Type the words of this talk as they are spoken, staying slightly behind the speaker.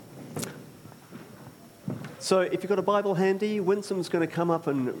So if you've got a Bible handy, Winsome's going to come up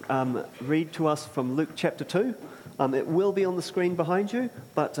and read to us from Luke chapter 2. It will be on the screen behind you,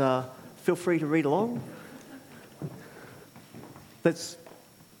 but feel free to read along. This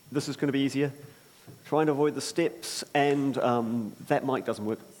is going to be easier. Trying to avoid the steps, and that mic doesn't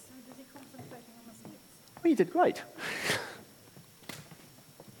work. So is he concentrating on the steps? Well, you did great.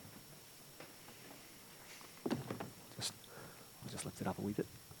 I'll just lift it up a wee bit.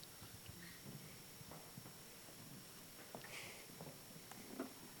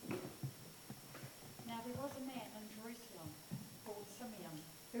 Now there was a man in Jerusalem called Simeon,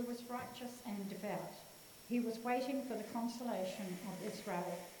 who was righteous and devout. He was waiting for the consolation of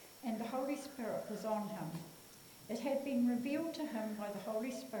Israel, and the Holy Spirit was on him. It had been revealed to him by the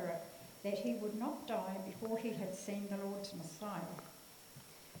Holy Spirit that he would not die before he had seen the Lord's Messiah.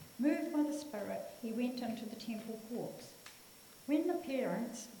 Moved by the Spirit, he went into the temple courts. When the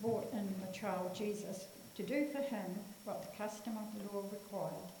parents brought in the child Jesus to do for him what the custom of the law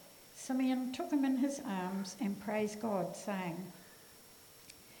required, Simeon took him in his arms and praised God, saying,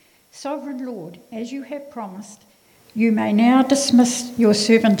 "Sovereign Lord, as you have promised, you may now dismiss your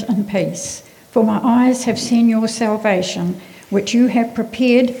servant in peace, for my eyes have seen your salvation, which you have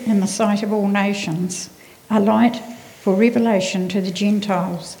prepared in the sight of all nations, a light for revelation to the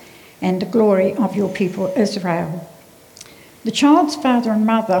Gentiles and the glory of your people Israel." The child's father and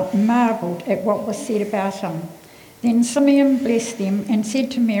mother marvelled at what was said about him. Then Simeon blessed them and said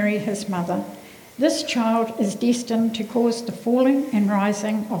to Mary, his mother, "This child is destined to cause the falling and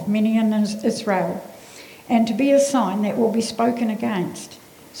rising of many in Israel, and to be a sign that will be spoken against,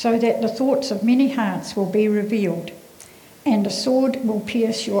 so that the thoughts of many hearts will be revealed, and a sword will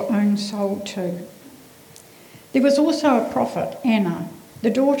pierce your own soul too." There was also a prophet, Anna, the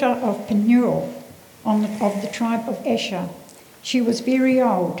daughter of Penuel, of the tribe of Asher. She was very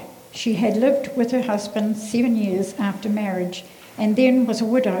old. She had lived with her husband 7 years after marriage, and then was a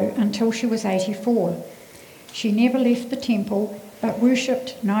widow until she was 84. She never left the temple, but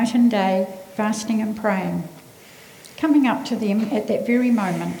worshipped night and day, fasting and praying. Coming up to them at that very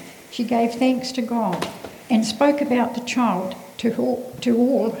moment, she gave thanks to God and spoke about the child to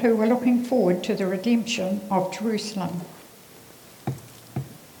all who were looking forward to the redemption of Jerusalem.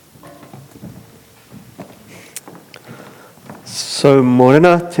 So,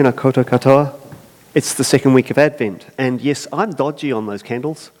 morena, tēnā koutou katoa. It's the second week of Advent, and yes, I'm dodgy on those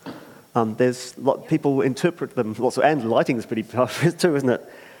candles. People interpret them lots, and lighting is pretty powerful too, isn't it?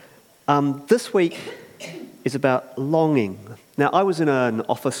 This week is about longing. Now, I was in an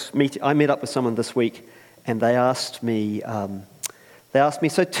office meeting. I met up with someone this week, and they asked me,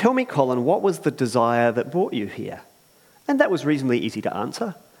 "So tell me, Colin, what was the desire that brought you here?" And that was reasonably easy to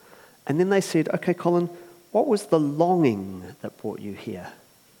answer. And then they said, "Okay, Colin, what was the longing that brought you here?"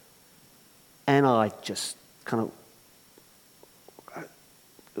 And I just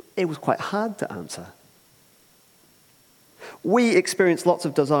it was quite hard to answer. We experience lots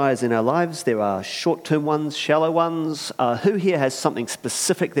of desires in our lives. There are short-term ones, shallow ones. Who here has something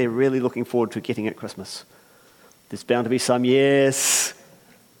specific they're really looking forward to getting at Christmas? There's bound to be some, yes.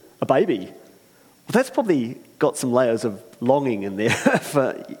 A baby. Well, that's probably got some layers of longing in there.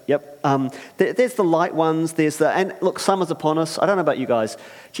 There's the light ones. And look, summer's upon us. I don't know about you guys.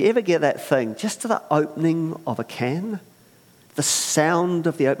 Do you ever get that thing, just to the opening of a can? The sound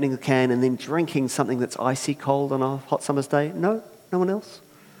of the opening of the can and then drinking something that's icy cold on a hot summer's day? No? No one else?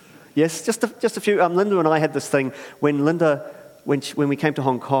 Yes, just a few. Linda and I had this thing when we came to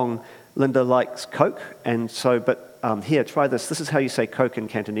Hong Kong. Linda likes Coke, and so, here, try this. This is how you say Coke in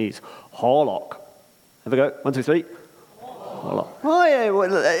Cantonese. Holok. Have a go. 1, 2, 3. Oh yeah,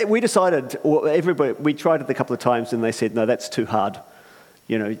 well, we decided, we tried it a couple of times and they said, no, that's too hard.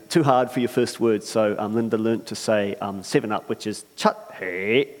 Too hard for your first word. So Linda learnt to say 7-Up, which is chut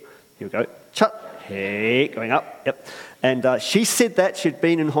hey. Here we go. Chut hey, going up. Yep. And she said that. She'd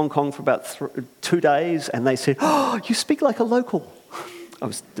been in Hong Kong for about 2 days, and they said, "Oh, you speak like a local." I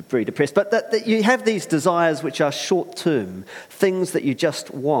was very depressed. But that you have these desires which are short-term, things that you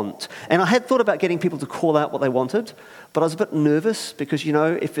just want. And I had thought about getting people to call out what they wanted, but I was a bit nervous because,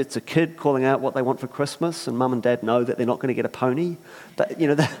 if it's a kid calling out what they want for Christmas and mum and dad know that they're not going to get a pony,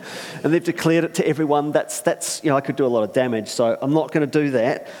 and they've declared it to everyone, that's I could do a lot of damage, so I'm not going to do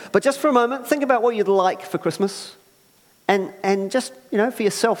that. But just for a moment, think about what you'd like for Christmas. And just, for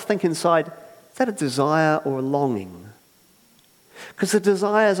yourself, think inside, is that a desire or a longing? Because the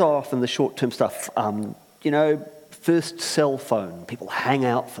desires are often the short-term stuff. First cell phone. People hang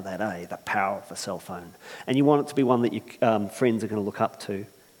out for that, the power of a cell phone. And you want it to be one that your friends are going to look up to.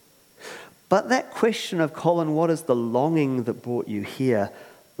 But that question of, Colin, what is the longing that brought you here?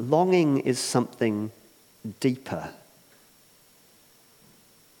 Longing is something deeper.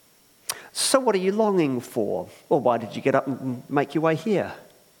 So what are you longing for? Or why did you get up and make your way here?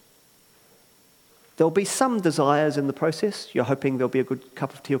 There'll be some desires in the process. You're hoping there'll be a good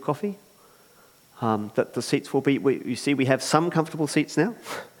cup of tea or coffee. That the seats will be, you see we have some comfortable seats now.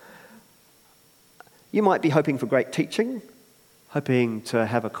 You might be hoping for great teaching, hoping to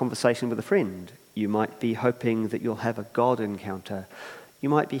have a conversation with a friend. You might be hoping that you'll have a God encounter. You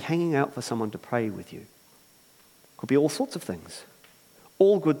might be hanging out for someone to pray with you. Could be all sorts of things.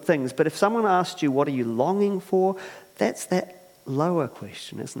 All good things. But if someone asked you, what are you longing for? That's that lower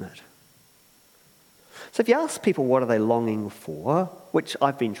question, isn't it? So if you ask people what are they longing for, which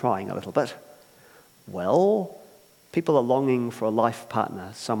I've been trying a little bit, well, people are longing for a life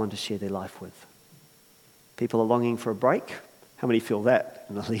partner, someone to share their life with. People are longing for a break. How many feel that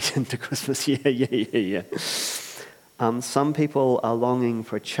in the lead into Christmas? Yeah. Some people are longing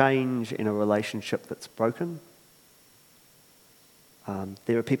for a change in a relationship that's broken.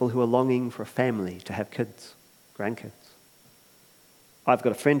 There are people who are longing for a family, to have kids, grandkids. I've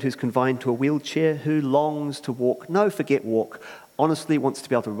got a friend who's confined to a wheelchair who longs to walk. No, forget walk. Honestly, wants to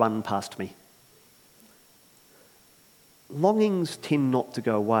be able to run past me. Longings tend not to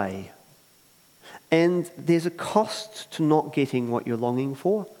go away. And there's a cost to not getting what you're longing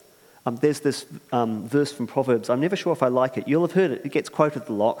for. There's this verse from Proverbs. I'm never sure if I like it. You'll have heard it. It gets quoted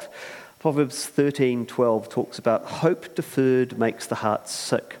a lot. Proverbs 13:12 talks about hope deferred makes the heart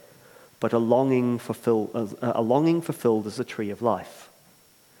sick, but a longing fulfilled is a tree of life.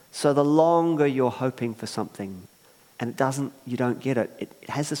 So the longer you're hoping for something and you don't get it, it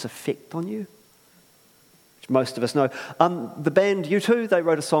has this effect on you, which most of us know. The band U2, they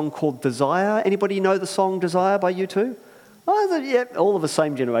wrote a song called Desire. Anybody know the song Desire by U2? Oh, yeah, all of the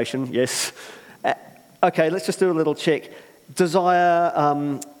same generation, yes. Okay, let's just do a little check.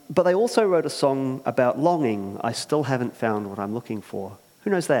 Desire, but they also wrote a song about longing. I still haven't found what I'm looking for.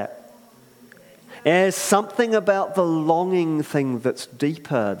 Who knows that? There's something about the longing thing that's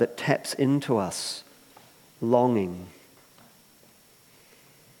deeper, that taps into us. Longing.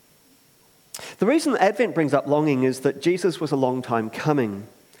 The reason Advent brings up longing is that Jesus was a long time coming.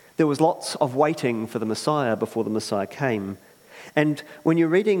 There was lots of waiting for the Messiah before the Messiah came. And when you're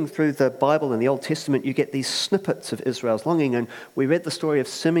reading through the Bible in the Old Testament, you get these snippets of Israel's longing. And we read the story of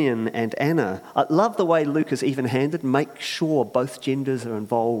Simeon and Anna. I love the way Luke is even-handed. Make sure both genders are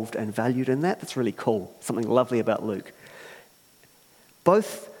involved and valued in that. That's really cool. Something lovely about Luke.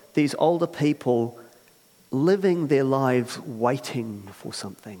 Both these older people living their lives waiting for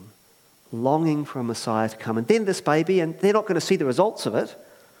something, longing for a Messiah to come. And then this baby, and they're not going to see the results of it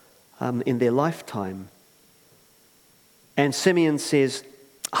in their lifetime. And Simeon says,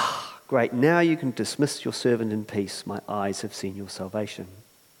 great, now you can dismiss your servant in peace. My eyes have seen your salvation.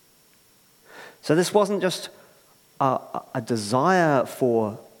 So this wasn't just a desire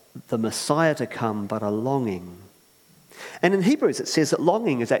for the Messiah to come, but a longing. And in Hebrews it says that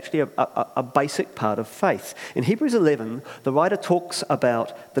longing is actually a basic part of faith. In Hebrews 11, the writer talks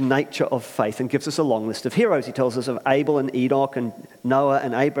about the nature of faith and gives us a long list of heroes. He tells us of Abel and Enoch and Noah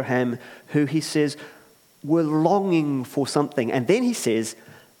and Abraham, who he says were longing for something. And then he says,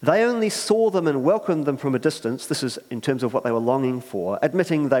 they only saw them and welcomed them from a distance. This is in terms of what they were longing for,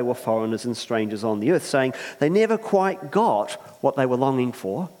 admitting they were foreigners and strangers on the earth, saying they never quite got what they were longing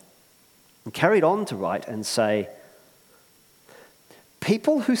for. And carried on to write and say,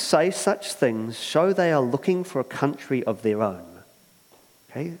 people who say such things show they are looking for a country of their own.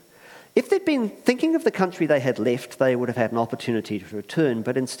 Okay? If they'd been thinking of the country they had left, they would have had an opportunity to return,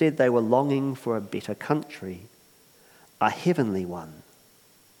 but instead they were longing for a better country, a heavenly one.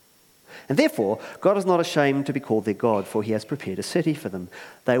 And therefore, God is not ashamed to be called their God, for he has prepared a city for them.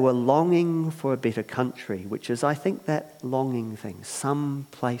 They were longing for a better country, which is, I think, that longing thing, some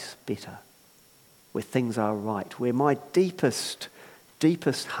place better, where things are right, where my deepest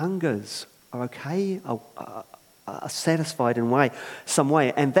hungers are okay, are satisfied in some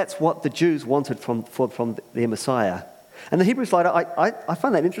way. And that's what the Jews wanted from their Messiah. And the Hebrews writer, I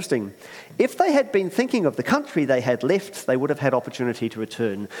find that interesting. If they had been thinking of the country they had left, they would have had opportunity to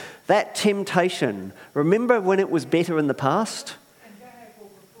return. That temptation, remember when it was better in the past?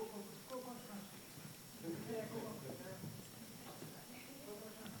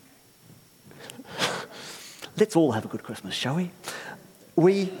 Let's all have a good Christmas, shall we?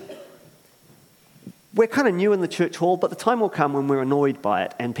 We're kind of new in the church hall, but the time will come when we're annoyed by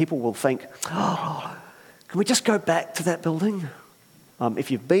it and people will think, can we just go back to that building?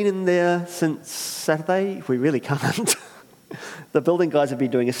 If you've been in there since Saturday, we really can't. The building guys have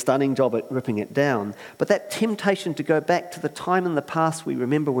been doing a stunning job at ripping it down. But that temptation to go back to the time in the past we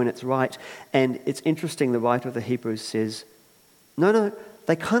remember when it's right, and it's interesting, the writer of the Hebrews says, no,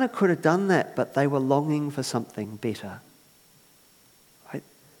 they kind of could have done that, but they were longing for something better. Right?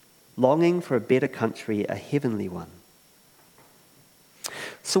 Longing for a better country, a heavenly one.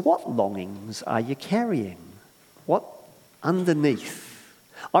 So what longings are you carrying? What underneath?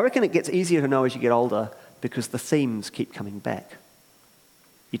 I reckon it gets easier to know as you get older because the themes keep coming back.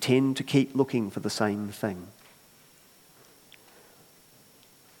 You tend to keep looking for the same thing.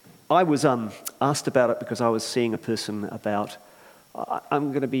 I was asked about it because I was seeing a person about,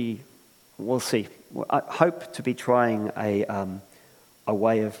 we'll see, I hope to be trying a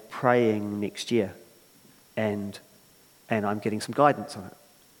way of praying next year, and I'm getting some guidance on it.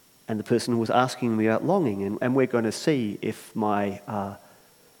 And the person was asking me about longing, and we're going to see if my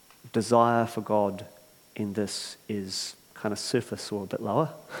desire for God in this is kind of surface or a bit lower.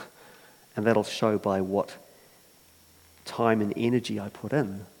 And that'll show by what time and energy I put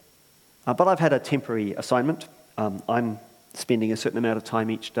in. But I've had a temporary assignment. I'm spending a certain amount of time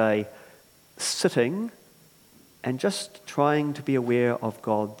each day sitting and just trying to be aware of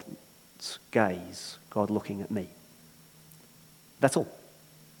God's gaze, God looking at me. That's all.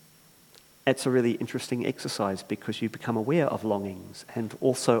 It's a really interesting exercise because you become aware of longings and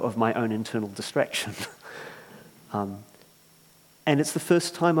also of my own internal distraction. And it's the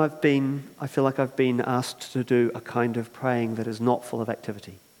first time I feel like I've been asked to do a kind of praying that is not full of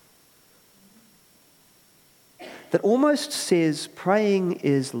activity. That almost says praying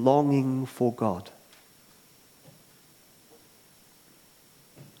is longing for God.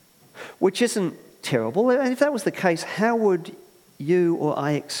 Which isn't terrible. And if that was the case, how would you or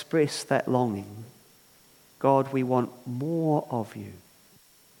I express that longing? God, we want more of you.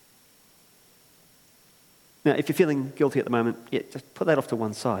 Now, if you're feeling guilty at the moment, just put that off to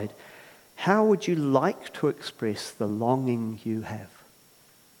one side. How would you like to express the longing you have?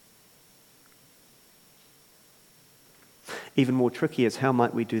 Even more tricky is how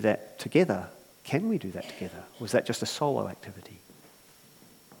might we do that together? Can we do that together? Or is that just a solo activity?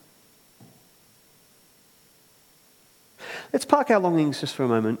 Let's park our longings just for a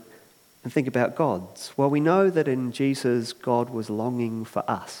moment and think about God's. Well, we know that in Jesus, God was longing for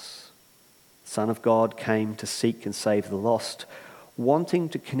us. The Son of God came to seek and save the lost, wanting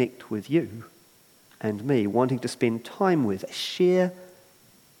to connect with you and me, wanting to spend time with, share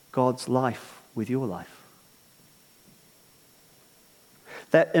God's life with your life.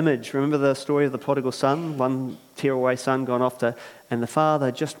 That image, remember the story of the prodigal son, one tearaway son gone off to, and the father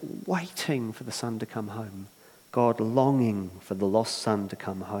just waiting for the son to come home. God longing for the lost son to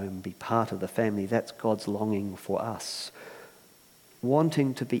come home, be part of the family. That's God's longing for us.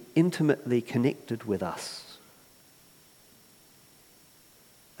 Wanting to be intimately connected with us.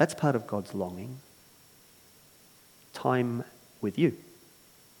 That's part of God's longing. Time with you.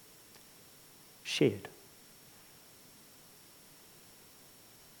 Shared.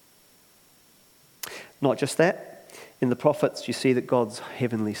 Not just that. In the prophets, you see that God's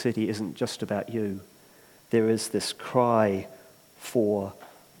heavenly city isn't just about you. There is this cry for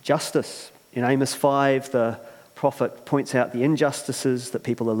justice. In Amos 5, the prophet points out the injustices that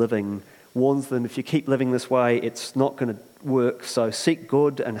people are living, warns them, if you keep living this way, it's not going to work, so seek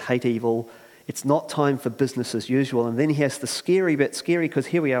good and hate evil. It's not time for business as usual. And then he has the scary bit, scary because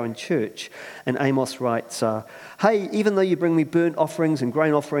here we are in church, and Amos writes, hey, even though you bring me burnt offerings and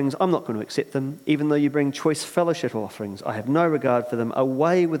grain offerings, I'm not going to accept them. Even though you bring choice fellowship offerings, I have no regard for them.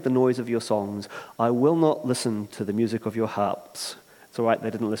 Away with the noise of your songs. I will not listen to the music of your harps. It's all right,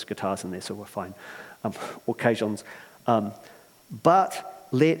 they didn't list guitars in there, so we're fine. Or caissons. But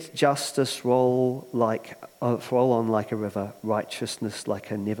let justice roll on like a river, righteousness like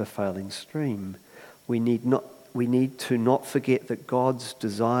a never-failing stream. We need to not forget that God's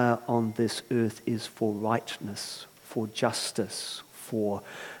desire on this earth is for rightness, for justice, for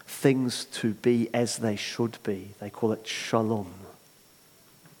things to be as they should be. They call it shalom.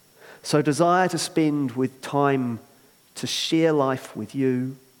 So desire to spend with time to share life with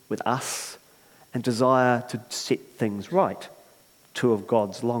you, with us, and desire to set things right. Two of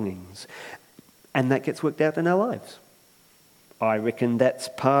God's longings. And that gets worked out in our lives. I reckon that's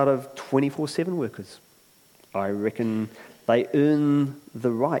part of 24/7 workers. I reckon they earn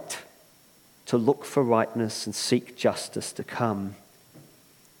the right to look for rightness and seek justice to come.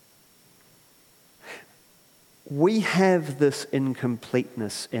 We have this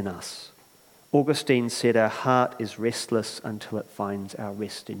incompleteness in us. Augustine said our heart is restless until it finds our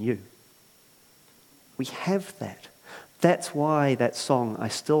rest in you. We have that. That's why that song, I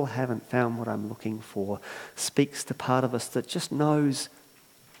Still Haven't Found What I'm Looking For, speaks to part of us that just knows,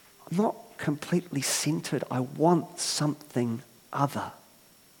 I'm not completely centered. I want something other.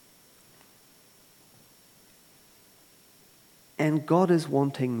 And God is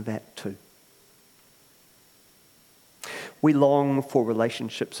wanting that too. We long for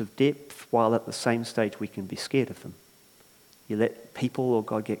relationships of depth, while at the same stage we can be scared of them. You let people or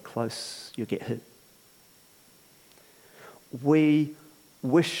God get close, you'll get hurt. We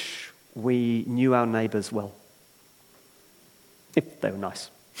wish we knew our neighbours well, if they were nice.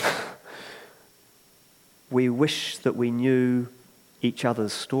 We wish that we knew each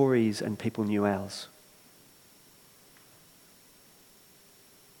other's stories and people knew ours.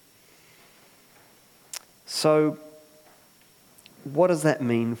 So, what does that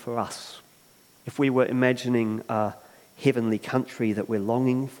mean for us? If we were imagining a heavenly country that we're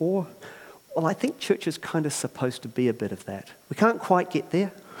longing for, well, I think church is kind of supposed to be a bit of that. We can't quite get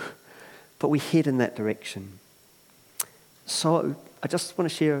there, but we head in that direction. So I just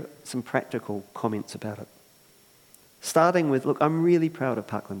want to share some practical comments about it. Starting with, look, I'm really proud of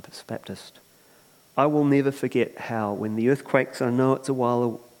Parkland Baptist. I will never forget how when the earthquakes, I know it's a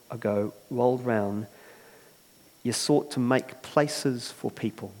while ago, rolled round, you sought to make places for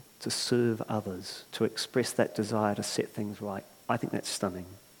people, to serve others, to express that desire to set things right. I think that's stunning.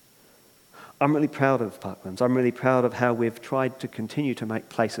 I'm really proud of Parklands. I'm really proud of how we've tried to continue to make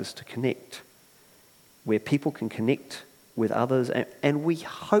places to connect, where people can connect with others, and we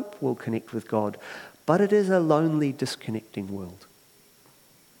hope will connect with God, but it is a lonely, disconnecting world.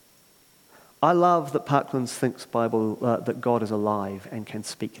 I love that Parklands thinks that God is alive and can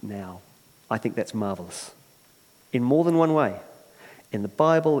speak now. I think that's marvellous. In more than one way. In the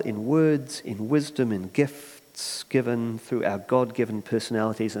Bible, in words, in wisdom, in gifts given through our God-given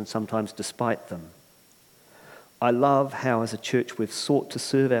personalities and sometimes despite them. I love how as a church we've sought to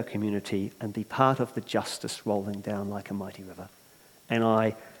serve our community and be part of the justice rolling down like a mighty river. And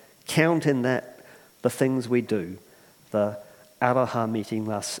I count in that the things we do, the Aroha meeting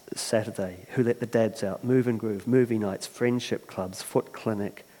last Saturday, Who Let the Dads Out, Move and Groove, movie nights, friendship clubs, foot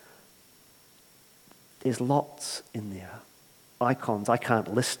clinic. There's lots in there. Icons, I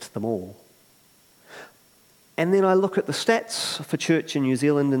can't list them all. And then I look at the stats for church in New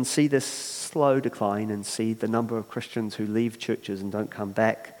Zealand and see this slow decline and see the number of Christians who leave churches and don't come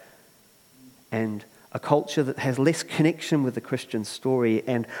back, and a culture that has less connection with the Christian story.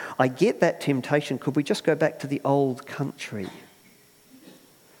 And I get that temptation, could we just go back to the old country?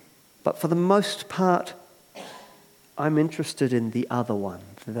 But for the most part, I'm interested in the other one,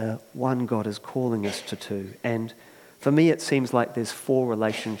 the one God is calling us to. And for me, it seems like there's 4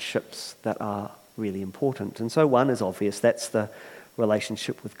 relationships that are really important. And so one is obvious, that's the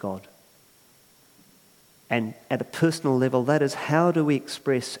relationship with God. And at a personal level, that is, how do we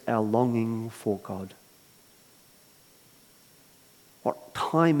express our longing for God? What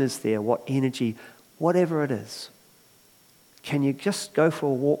time is there? What energy? Whatever it is. Can you just go for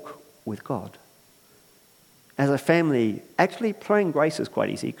a walk with God? As a family, actually praying grace is quite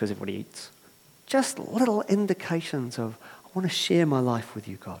easy because everybody eats. Just little indications of, I want to share my life with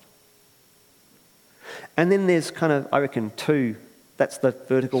you, God. And then there's kind of, I reckon, 2. That's the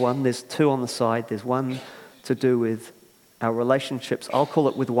vertical one. There's 2 on the side. There's one to do with our relationships. I'll call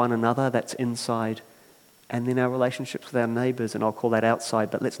it with one another. That's inside. And then our relationships with our neighbours, and I'll call that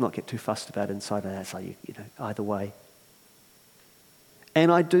outside. But let's not get too fussed about inside and outside, either way.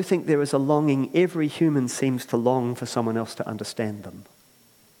 And I do think there is a longing. Every human seems to long for someone else to understand them.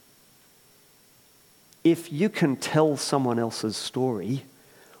 If you can tell someone else's story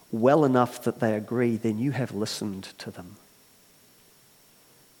well enough that they agree, then you have listened to them.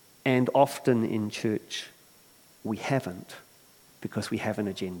 And often in church, we haven't, because we have an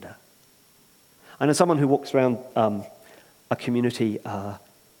agenda. I know someone who walks around a community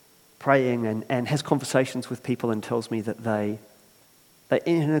praying and has conversations with people and tells me that they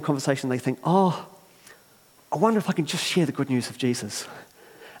in a conversation they think, I wonder if I can just share the good news of Jesus.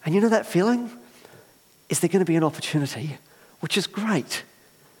 And you know that feeling? Is there going to be an opportunity? Which is great.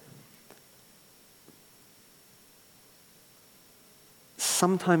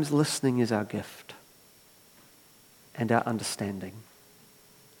 Sometimes listening is our gift and our understanding.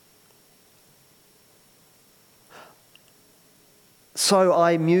 So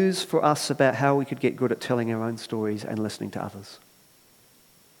I muse for us about how we could get good at telling our own stories and listening to others.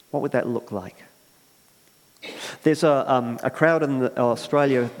 What would that look like? There's a crowd in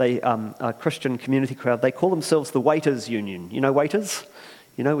Australia, a Christian community crowd. They call themselves the Waiters Union. You know waiters?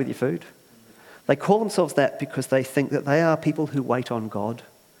 You know, with your food? They call themselves that because they think that they are people who wait on God.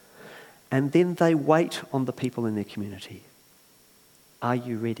 And then they wait on the people in their community. Are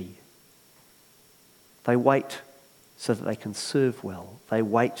you ready? They wait so that they can serve well. They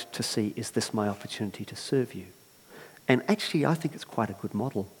wait to see, is this my opportunity to serve you? And actually, I think it's quite a good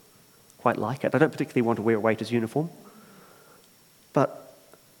model. Quite like it. I don't particularly want to wear a waiter's uniform, but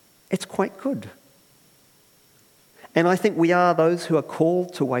it's quite good. And I think we are those who are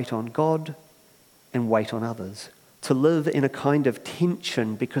called to wait on God and wait on others, to live in a kind of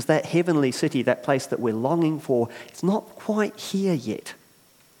tension, because that heavenly city, that place that we're longing for, is not quite here yet.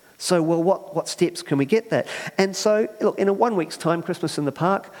 So, well, what steps can we get that? And so, look, in a 1 week's time, Christmas in the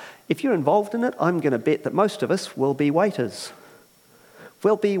Park, if you're involved in it, I'm going to bet that most of us will be waiters.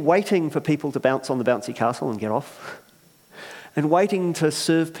 We'll be waiting for people to bounce on the bouncy castle and get off, and waiting to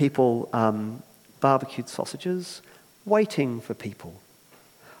serve people barbecued sausages, waiting for people,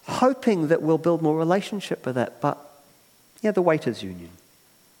 hoping that we'll build more relationship with that. But, yeah, the waiters' union.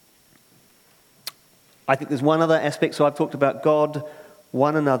 I think there's one other aspect. So I've talked about God,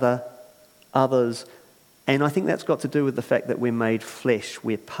 one another, others, and I think that's got to do with the fact that we're made flesh.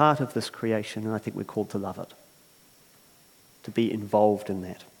 We're part of this creation, and I think we're called to love it, to be involved in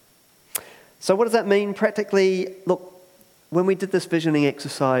that. So what does that mean practically? Look, when we did this visioning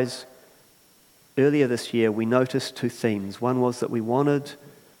exercise earlier this year, we noticed two themes. One was that we wanted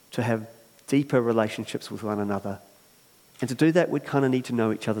to have deeper relationships with one another. And to do that, we'd kind of need to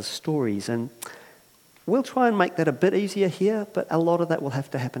know each other's stories. And we'll try and make that a bit easier here, but a lot of that will have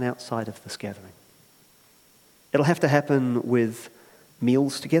to happen outside of this gathering. It'll have to happen with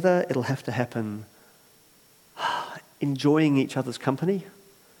meals together. It'll have to happen enjoying each other's company.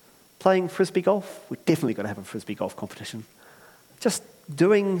 Playing frisbee golf. We've definitely got to have a frisbee golf competition. Just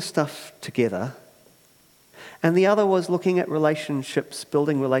doing stuff together. And the other was looking at relationships,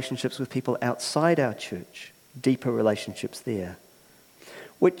 building relationships with people outside our church, deeper relationships there.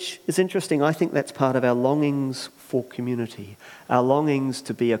 Which is interesting. I think that's part of our longings for community, our longings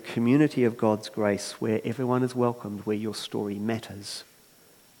to be a community of God's grace where everyone is welcomed, where your story matters.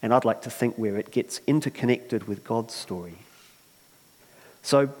 And I'd like to think where it gets interconnected with God's story.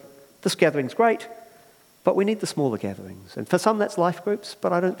 So this gathering's great, but we need the smaller gatherings. And for some that's life groups,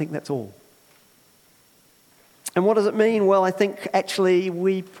 but I don't think that's all. And what does it mean? Well, I think actually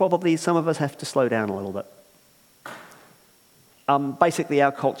some of us have to slow down a little bit. Basically,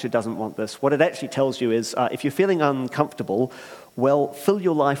 our culture doesn't want this. What it actually tells you is if you're feeling uncomfortable, well, fill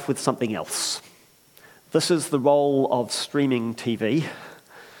your life with something else. This is the role of streaming TV.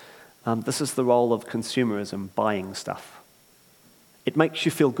 This is the role of consumerism, buying stuff. It makes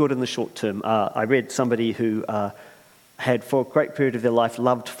you feel good in the short term. I read somebody who had, for a great period of their life,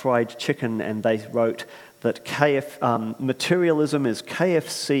 loved fried chicken, and they wrote that materialism is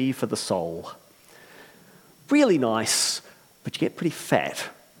KFC for the soul. Really nice, but you get pretty fat.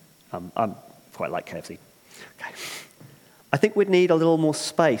 I quite like KFC. Okay. I think we'd need a little more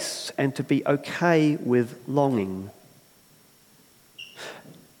space and to be okay with longing.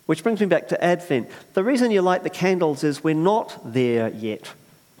 Which brings me back to Advent. The reason you light the candles is we're not there yet.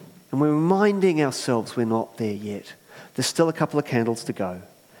 And we're reminding ourselves we're not there yet. There's still a couple of candles to go.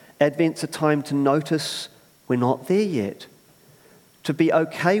 Advent's a time to notice we're not there yet. To be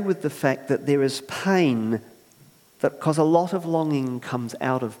okay with the fact that there is pain, because a lot of longing comes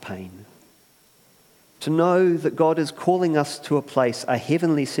out of pain. To know that God is calling us to a place, a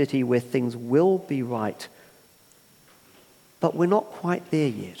heavenly city where things will be right, but we're not quite there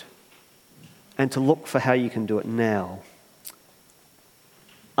yet. And to look for how you can do it now,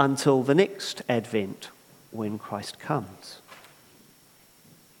 until the next Advent when Christ comes.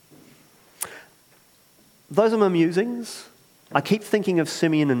 Those are my musings. I keep thinking of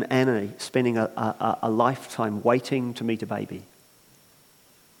Simeon and Anna spending a lifetime waiting to meet a baby.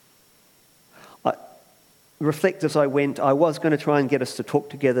 I reflect as I went, I was going to try and get us to talk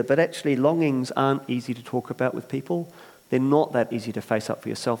together, but actually longings aren't easy to talk about with people. They're not that easy to face up for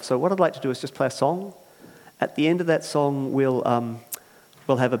yourself. So what I'd like to do is just play a song. At the end of that song, we'll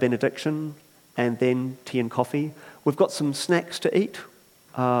have a benediction and then tea and coffee. We've got some snacks to eat.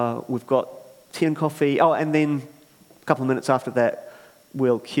 We've got tea and coffee. Oh, and then a couple of minutes after that,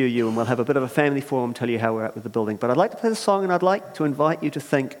 we'll cue you and we'll have a bit of a family forum, tell you how we're at with the building. But I'd like to play the song, and I'd like to invite you to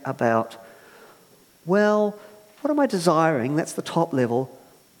think about, well, what am I desiring? That's the top level.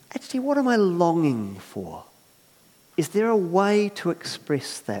 Actually, what am I longing for? Is there a way to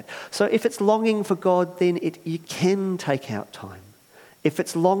express that? So if it's longing for God, then you can take out time. If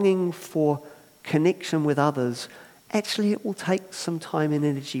it's longing for connection with others, actually it will take some time and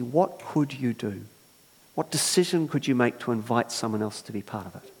energy. What could you do? What decision could you make to invite someone else to be part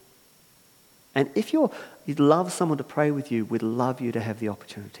of it? And if you'd love someone to pray with you, we'd love you to have the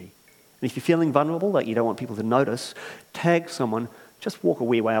opportunity. And if you're feeling vulnerable, like you don't want people to notice, tag someone, just walk a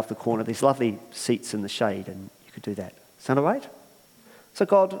wee way off the corner. There's lovely seats in the shade, and you could do that. Sound all right? So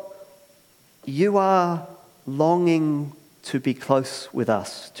God, you are longing to be close with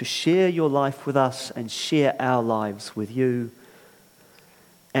us, to share your life with us and share our lives with you.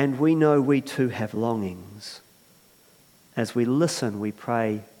 And we know we too have longings. As we listen, we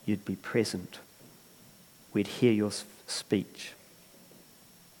pray you'd be present. We'd hear your speech.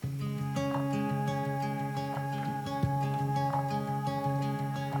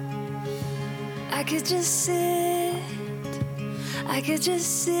 I could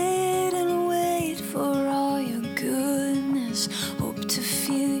just sit and wait for all your goodness, hope to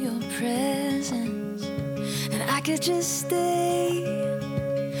feel your presence. And I could just stay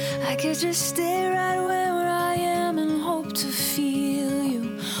right where I am and hope to feel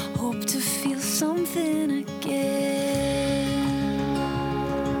you, hope to feel something again.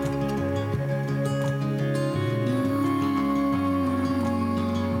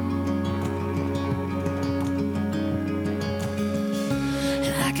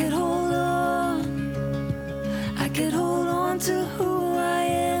 To who I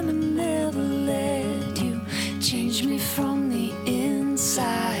am and never let you change me from the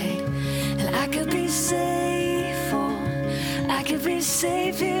inside. And I could be safe, I could be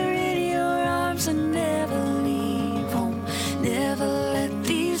safe here in your arms and never leave home, never let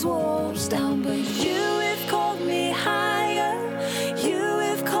these walls down. But you have called me higher, you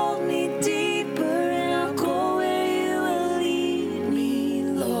have called me deeper, and I'll go where you will lead me,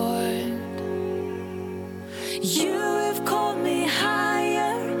 Lord. You have called me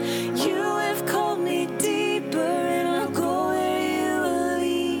higher, you have called me deeper, and I'll go where you will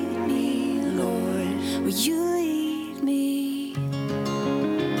lead me, Lord. Will you lead me?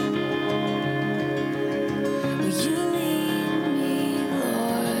 Will you lead me,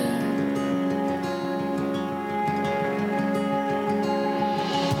 Lord?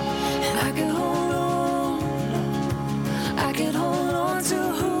 And I could hold on to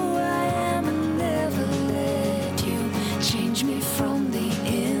who I am and never let you change me from the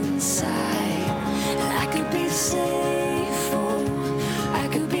inside. And I could be safe, I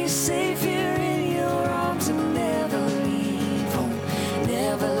could be safe here in your arms and never leave home,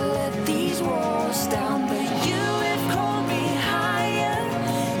 never let these walls down. But you have called me higher,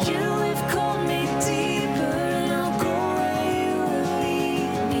 you have called me deeper, and I'll go where you will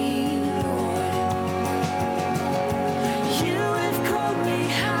lead me, Lord. You have called me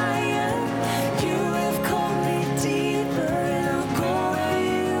higher, you have called me deeper, and I'll go where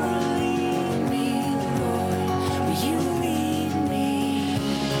you will lead me, Lord. Will you lead me?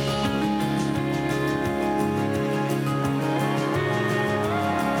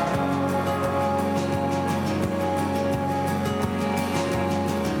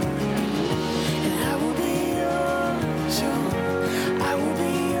 And I will be yours, oh, I will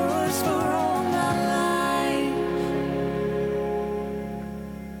be yours for all my life.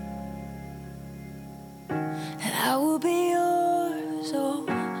 And I will be yours, oh,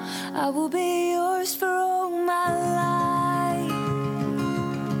 I will be yours for all my life.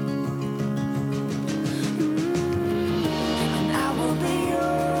 And I will be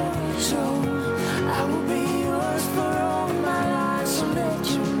yours, oh, I will be yours for all my life. So let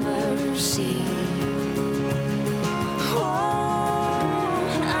your mercy,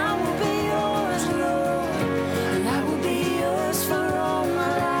 I will be yours, Lord, and I will be yours for all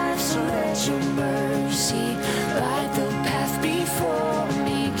my life. So let your mercy light the path before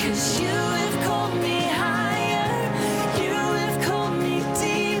me, 'cause you have called me higher,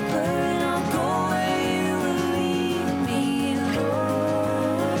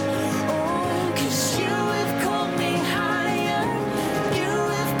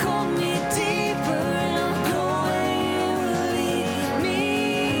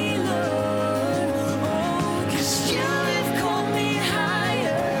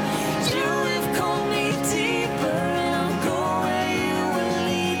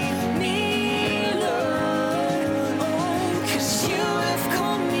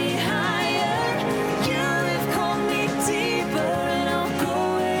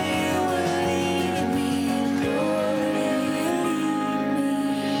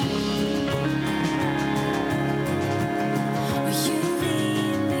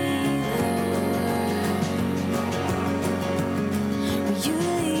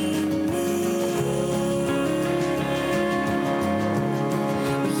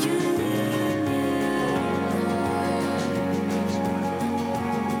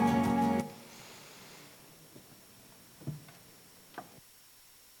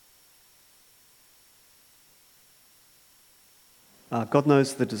 God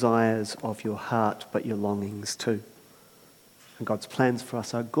knows the desires of your heart, but your longings too. And God's plans for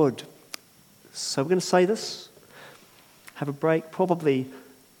us are good. So we're going to say this, have a break. Probably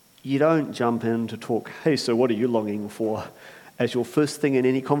you don't jump in to talk, hey, so what are you longing for, as your first thing in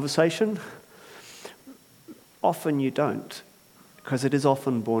any conversation. Often you don't, because it is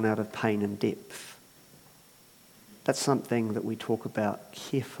often born out of pain and depth. That's something that we talk about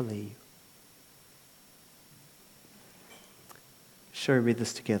carefully. Shall we read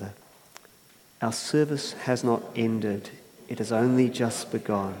this together? Our service has not ended. It has only just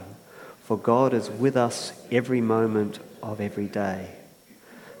begun. For God is with us every moment of every day.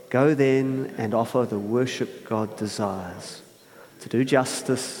 Go then and offer the worship God desires, to do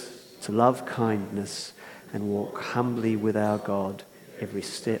justice, to love kindness, and walk humbly with our God every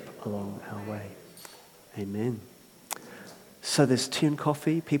step along our way. Amen. So there's tea and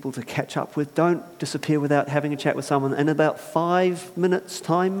coffee, people to catch up with. Don't disappear without having a chat with someone. In about 5 minutes'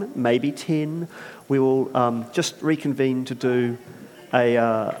 time, maybe 10, we will just reconvene to do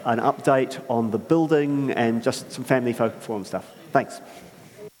an update on the building and just some family folk forum stuff. Thanks.